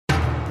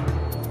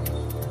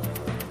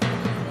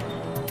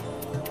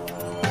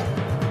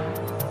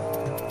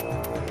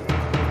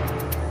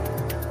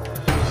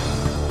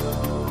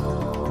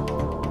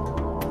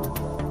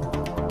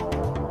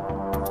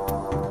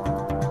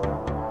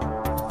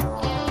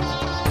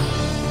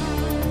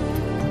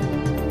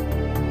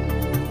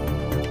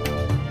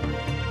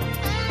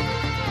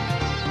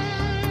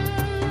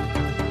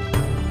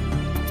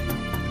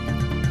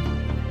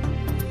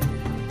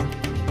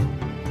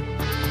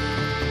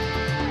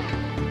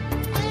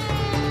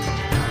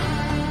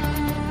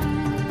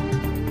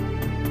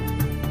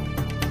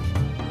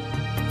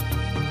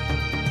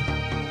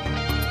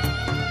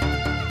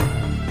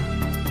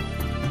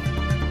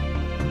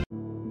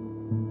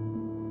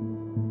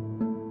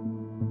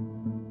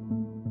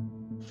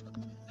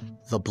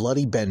The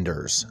Bloody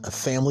Benders, A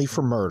Family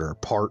for Murder,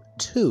 Part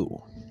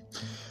 2.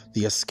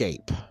 The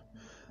Escape.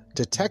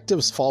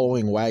 Detectives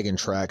following wagon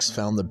tracks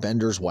found the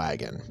Benders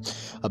wagon,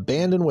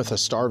 abandoned with a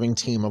starving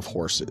team of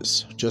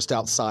horses, just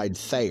outside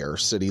Thayer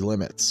city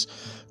limits,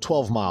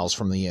 12 miles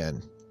from the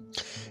inn.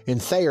 In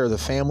Thayer, the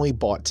family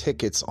bought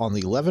tickets on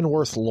the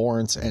Leavenworth,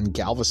 Lawrence, and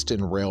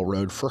Galveston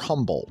Railroad for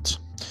Humboldt.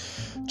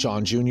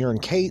 John Jr.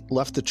 and Kate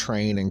left the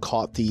train and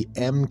caught the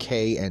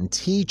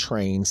MK&T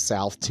train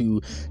south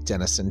to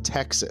Denison,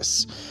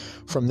 Texas.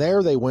 From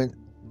there, they went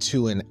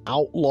to an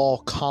outlaw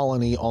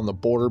colony on the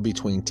border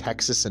between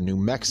Texas and New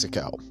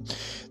Mexico.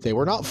 They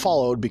were not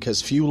followed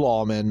because few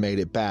lawmen made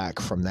it back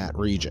from that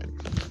region.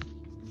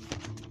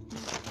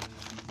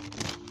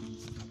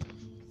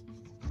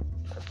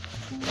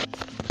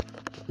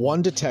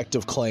 One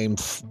detective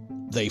claimed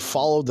they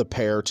followed the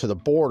pair to the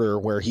border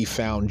where he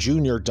found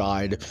Jr.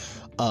 died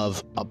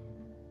of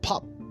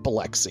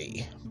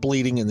apoplexy,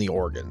 bleeding in the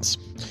organs.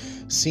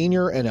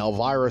 Senior and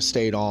Elvira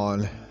stayed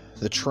on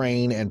the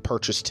train and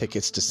purchased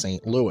tickets to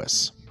St.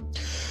 Louis.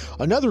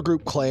 Another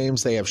group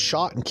claims they have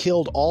shot and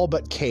killed all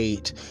but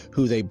Kate,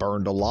 who they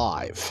burned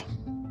alive.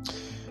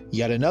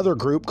 Yet another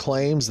group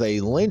claims they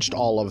lynched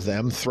all of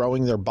them,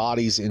 throwing their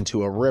bodies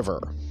into a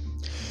river.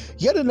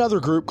 Yet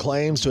another group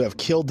claims to have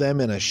killed them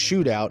in a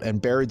shootout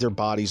and buried their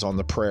bodies on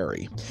the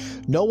prairie.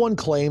 No one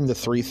claimed the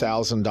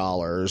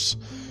 $3,000,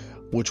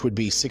 which would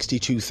be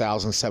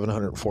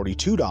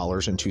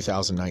 $62,742 in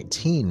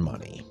 2019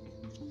 money.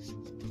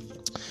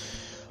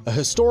 A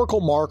historical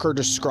marker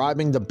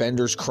describing the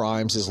Benders'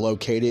 crimes is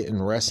located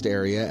in rest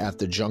area at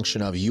the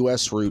junction of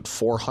U.S. Route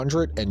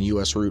 400 and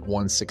U.S. Route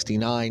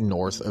 169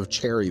 north of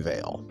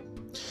Cherryvale.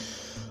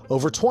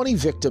 Over 20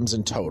 victims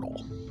in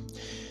total.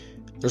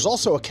 There's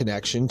also a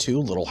connection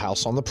to Little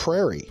House on the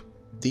Prairie.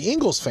 The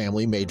Ingalls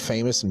family, made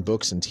famous in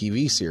books and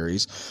TV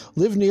series,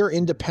 lived near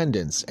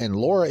Independence, and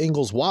Laura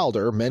Ingalls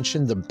Wilder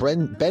mentioned the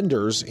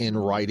Benders in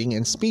writing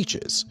and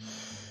speeches.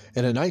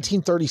 In a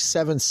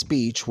 1937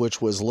 speech,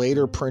 which was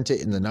later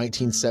printed in the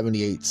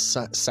 1978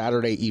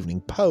 Saturday Evening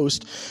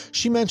Post,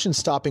 she mentioned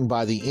stopping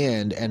by the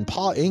inn, and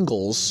Pa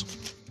Ingalls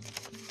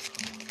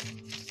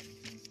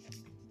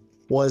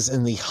was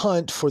in the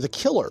hunt for the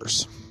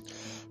killers.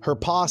 Her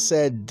pa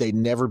said they'd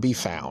never be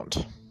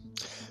found.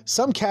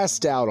 Some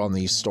cast doubt on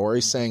these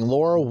stories, saying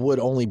Laura would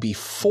only be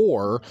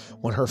 4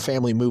 when her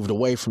family moved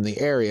away from the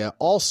area.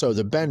 Also,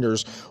 the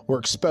Benders were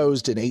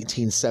exposed in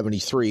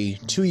 1873,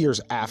 2 years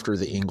after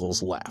the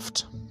Ingalls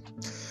left.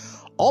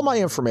 All my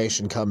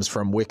information comes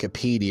from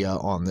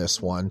Wikipedia on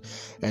this one,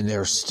 and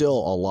there's still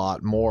a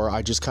lot more.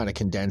 I just kind of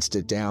condensed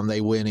it down.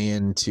 They went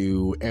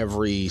into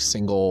every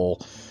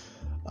single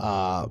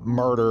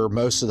murder.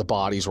 Most of the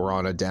bodies were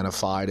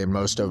unidentified, and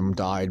most of them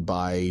died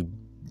by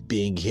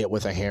being hit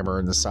with a hammer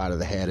in the side of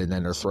the head and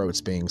then their throats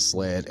being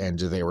slit, and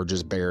they were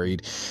just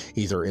buried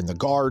either in the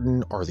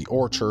garden or the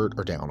orchard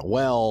or down a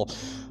well.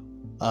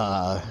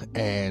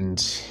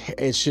 And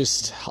it's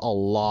just a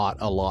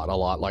lot.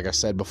 Like I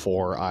said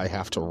before, I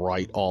have to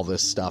write all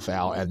this stuff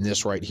out, and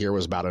this right here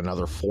was about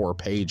another 4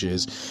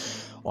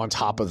 pages on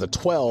top of the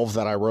 12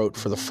 that I wrote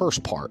for the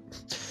first part.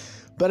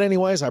 But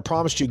anyways, I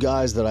promised you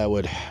guys that I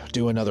would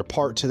do another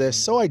part to this,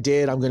 so I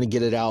did. I'm going to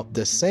get it out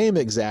the same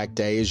exact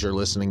day as you're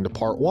listening to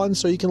part 1,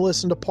 so you can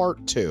listen to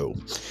part 2.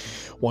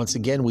 Once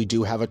again, we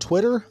do have a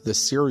Twitter, the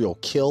Serial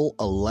Kill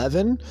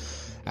 11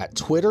 at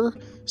Twitter,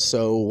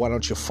 so why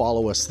don't you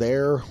follow us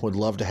there? Would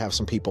love to have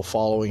some people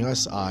following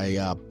us.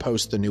 I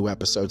post the new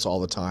episodes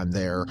all the time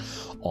there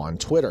on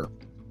Twitter.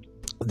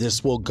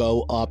 This will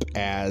go up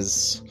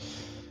as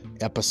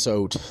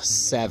episode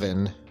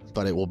 7,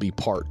 but it will be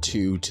part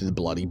 2 to the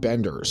Bloody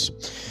Benders.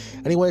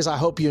 Anyways, I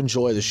hope you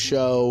enjoy the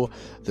show,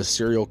 The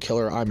Serial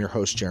Killer. I'm your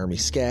host, Jeremy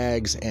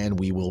Skaggs, and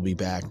we will be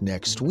back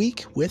next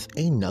week with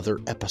another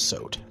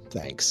episode.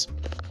 Thanks.